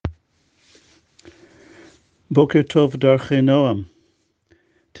Boker Tov Darchei Noam.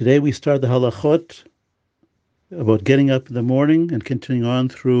 Today we start the halachot about getting up in the morning and continuing on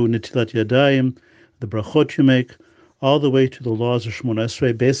through Netilat Yadayim, the brachot you make, all the way to the laws of Shemona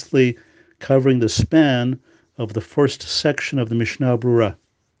Esrei, basically covering the span of the first section of the Mishnah Brura.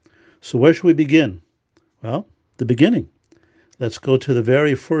 So where should we begin? Well, the beginning. Let's go to the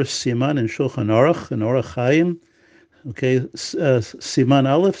very first siman in Shulchan Aruch, in Orach Chaim. Okay, siman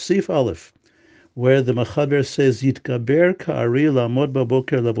Aleph, Sif Aleph, where the Machaber says, Yitgaber ka'ari la'amod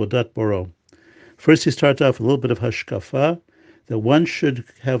b'boker la'avodat boro. First, he starts off with a little bit of hashkafa, that one should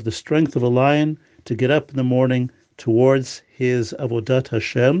have the strength of a lion to get up in the morning towards his avodat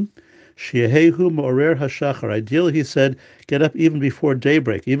Hashem. Sheyehu mo'orer hashachar. Ideally, he said, get up even before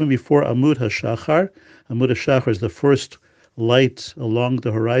daybreak, even before Amud hashachar. Amud hashachar is the first light along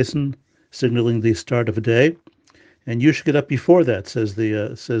the horizon, signaling the start of a day. And you should get up before that, says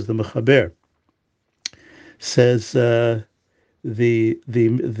the Mechaber. Says the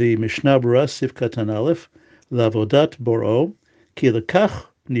Mishnah Brura Sif Katan Aleph, Lavodat Boro, Ki lekach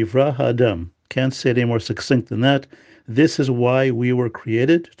nivra ha'adam. Can't say it any more succinct than that. This is why we were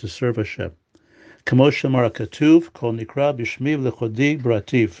created, to serve Hashem. Kamo shemar katuv, kol nikra b'shmi v'lechodi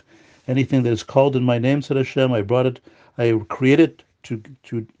brativ. Anything that is called in my name, said Hashem, I created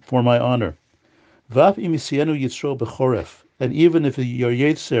for my honor. Vav imisienu yitzro b'choref. And even if your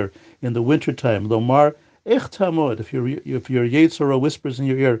yetzer in the wintertime, lomar ech tamod, if your Yetzirah whispers in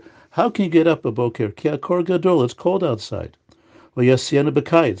your ear, how can you get up a boker? Ki akor gadol, it's cold outside. Or yasienu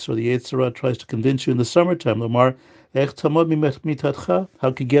b'kayitz, or the Yetzirah tries to convince you in the summertime, lomar ech tamod mitatcha,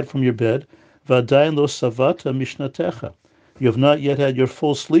 how can you get from your bed? V'adayin lo savata mishnatecha, you have not yet had your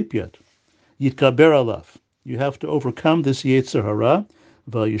full sleep yet. Yitgaber alav, you have to overcome this Yetzer hara,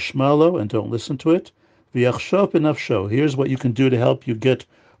 v'yishmalo, and don't listen to it. V'yachshov b'nafsho, here's what you can do to help you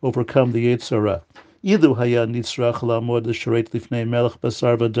overcome the Yetzer hara. Ilu haya nitzrach la'amod l'shareit lifnei melech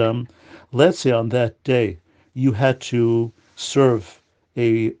basar v'dam. Let's say on that day you had to serve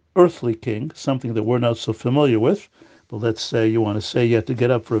a earthly king, something that we're not so familiar with. But let's say you want to say you had to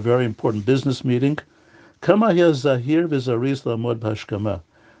get up for a very important business meeting. Kama hiya zahir v'zariz la'amod b'hashkama.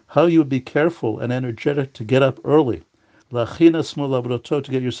 How you would be careful and energetic to get up early. La'achina smol avroto,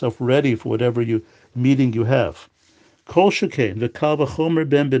 to get yourself ready for whatever meeting you have. Kol shekain v'kal v'chomer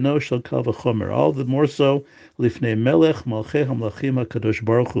ben beno shel kal v'chomer. All the more so, lifnei melech malchei hamlachim hakadosh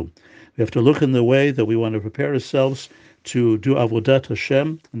baruch hu. We have to look in the way that we want to prepare ourselves to do avodat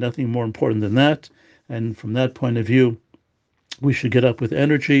Hashem. Nothing more important than that. And from that point of view, we should get up with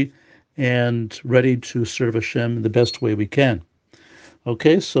energy and ready to serve Hashem in the best way we can.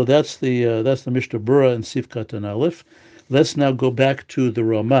 Okay, so that's the Mishnah Brura and Sif Katan Aleph. Let's now go back to the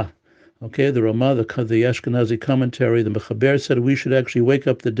Ramah. Okay, the Ramah, the Ashkenazi commentary, the Mechaber said we should actually wake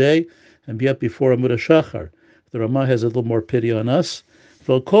up the day and be up before Amud HaShachar. The Ramah has a little more pity on us. He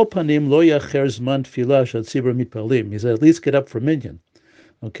said, at least get up for minyan.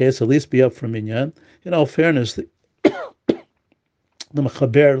 Okay, so at least be up for minyan. In all fairness, the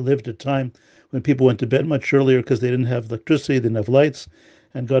Mechaber lived at a time when people went to bed much earlier because they didn't have electricity, they didn't have lights,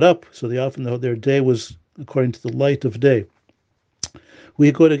 and got up. So they often, their day was according to the light of day.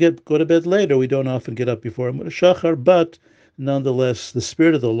 We go to bed later. We don't often get up before Amud Shachar, but nonetheless, the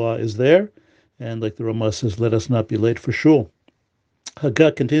spirit of the law is there. And like the Ramah says, let us not be late for shul.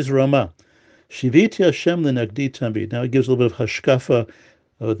 Haggah continues Ramah. Shiviti Hashem l'nagdi tamid. Now he gives a little bit of hashkafa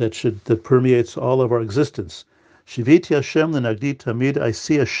that permeates all of our existence. Shiviti Hashem l'nagdi tamid. I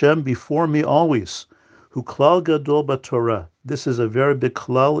see Hashem before me always. Hu klal gadol b'Torah. This is a very big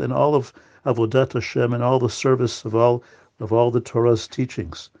klal in all of avodat Hashem and all the service of all the Torah's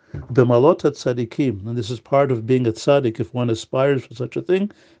teachings. B'malot tzadikim, and this is part of being a tzaddik if one aspires for such a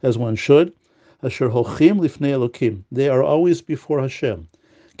thing, as one should. Asher holchim lifnei Elokim, they are always before Hashem.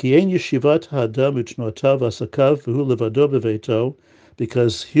 Ki ein yeshivat ha'adam u'tnotav asakav v'hu levado b'veito,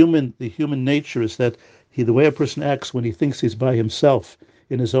 because the human nature is that the way a person acts when he thinks he's by himself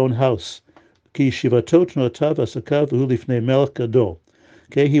in his own house. Ki yeshivato tnotav asakav v'hu lifnei melech gadol.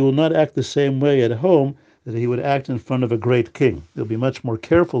 Okay, he will not act the same way at home that he would act in front of a great king. He'll be much more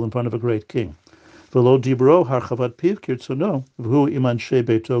careful in front of a great king. V'lo dibro harchavat piv kirtzono v'hu iman shei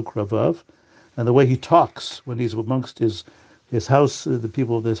beito kravav. And the way he talks when he's amongst his house, the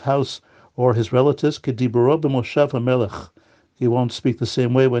people of his house, or his relatives, kedibro b'moshav hamelech. He won't speak the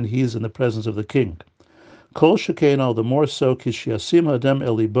same way when he's in the presence of the king. Kol shekein, all the more so, kishiasim hadam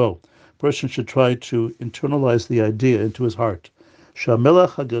elibo. Person should try to internalize the idea into his heart.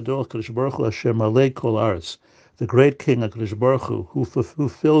 Shamelach hagadol HaKadosh Baruch Hu Asher malei kol aretz, the great King HaKadosh Baruch Hu, who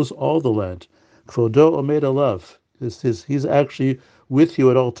fills all the land. Kvodo omed alav, He's actually with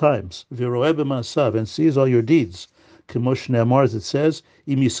you at all times. V'roeh b'ma'asav, and sees all your deeds. K'mosh ne'amar, as it says,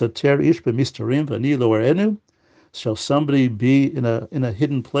 im yisater ish b'mistarim v'ani lo arenu. Shall somebody be in a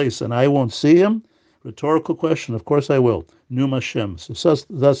hidden place and I won't see him? Rhetorical question. Of course I will. Num Hashem. So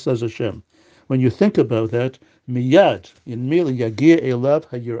thus says Hashem. When you think about that, miyad in mili yagia elav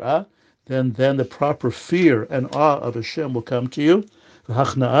hayirah, then the proper fear and awe of Hashem will come to you.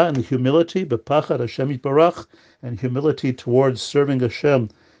 V'hachna'ah, and the humility, b'pachad Hashem yitbarach, and humility towards serving Hashem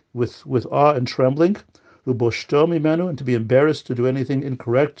with awe and trembling. Uboshto mimenu, and to be embarrassed to do anything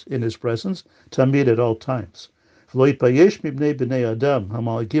incorrect in His presence. Tamid, at all times. And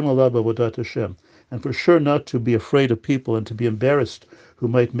for sure not to be afraid of people and to be embarrassed who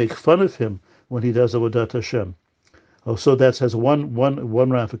might make fun of him when he does Avodat Hashem. So that has one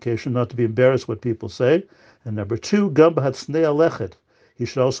ramification, not to be embarrassed what people say. And number two, Gam b'hatznei alechet, he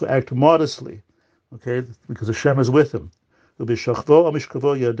should also act modestly, okay, because Hashem is with him.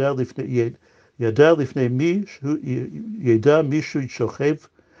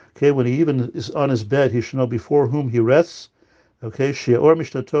 Okay, when he even is on his bed, he should know before whom he rests. Okay, Shior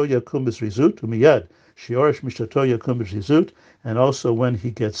Mishtato Yakum B'Zrizut, Umiyad. Shior Mishtato Yakum B'Zrizut. And also when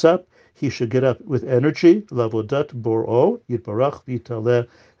he gets up, he should get up with energy, Lavodat Bor'o, Yitbarach V'Yitaleh.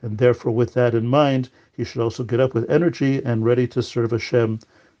 And therefore, with that in mind, he should also get up with energy and ready to serve Hashem,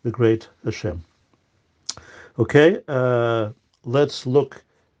 the great Hashem. Okay, let's look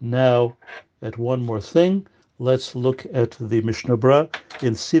now at one more thing. Let's look at the Mishnah Bra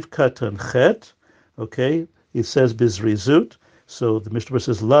in Sivkat and Chet. Okay, it says Bizrizut. So the Mishnah Bra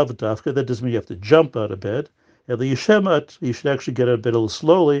says Lav Dafka. That doesn't mean you have to jump out of bed. And the Yishemat, you should actually get out of bed a little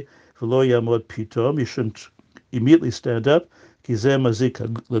slowly. V'lo Yamod Pitom, you shouldn't immediately stand up. Kizeh Mazik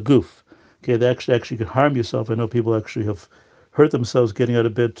Laguf. Okay, that actually can harm yourself. I know people actually have hurt themselves getting out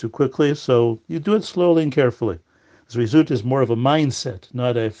of bed too quickly. So you do it slowly and carefully. Zrizut is more of a mindset,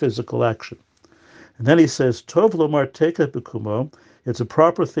 not a physical action. And then he says, Tov lomar teka b'kumo. It's a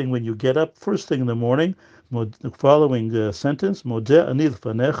proper thing when you get up first thing in the morning. The following sentence: Modeh ani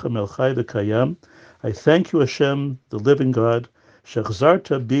l'fanecha melchai v'kayam. I thank you, Hashem, the living God.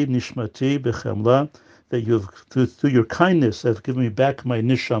 Shechzarta bi nishmati b'chemla, that you have through your kindness have given me back my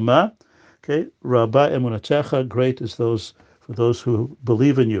nishama. Okay, Rabba emunatecha. Great is those for those who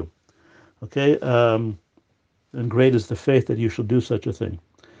believe in you. Okay, and great is the faith that you shall do such a thing.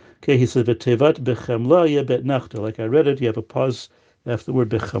 Okay, he says, "V'tevat bechemla yebet nachta." Like I read it, you have a pause after the word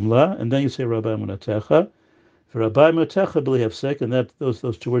bechemla, and then you say Rabbi Munatecha. Rabbi Munatecha b'li hefsek, and that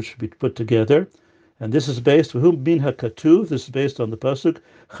those two words should be put together. And this is based whom bin hakatuv. This is based on the pasuk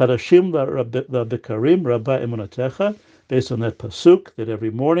Charashim la'bekarim Rabbi Munatecha, based on that pasuk that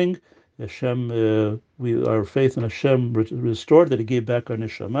every morning Hashem, our faith in Hashem restored, that He gave back our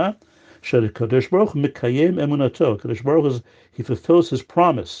neshama. Kadosh Baruch mikayem emunato. Kadosh Baruch He fulfills His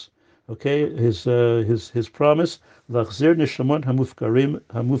promise. Okay, his promise. Lachzir nishamot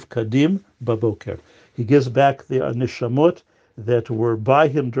hamufkadim baboker. He gives back the nishamot that were by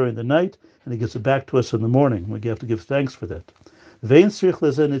Him during the night, and He gives it back to us in the morning. We have to give thanks for that. Vein tzrich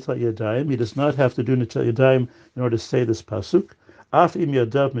lezeh nitzal yadayim. He does not have to do nitzal yadayim in order to say this pasuk. Af im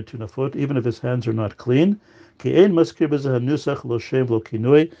yadav mitunafot, even if his hands are not clean. He does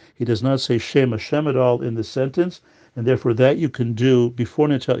not say Shem Hashem at all in the sentence, and therefore that you can do before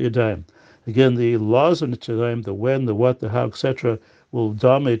Netilat Yadayim. Again, the laws of Netilat Yadayim, the when, the what, the how, etc., will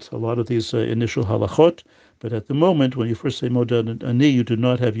dominate a lot of these initial halachot. But at the moment, when you first say Modeh Ani, you do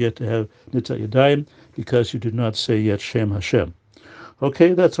not have yet to have Netilat Yadayim because you do not say yet Shem Hashem.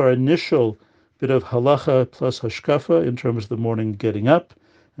 Okay, that's our initial bit of halacha plus hashkafa in terms of the morning getting up.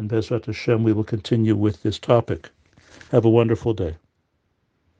 And Bezrat Hashem, we will continue with this topic. Have a wonderful day.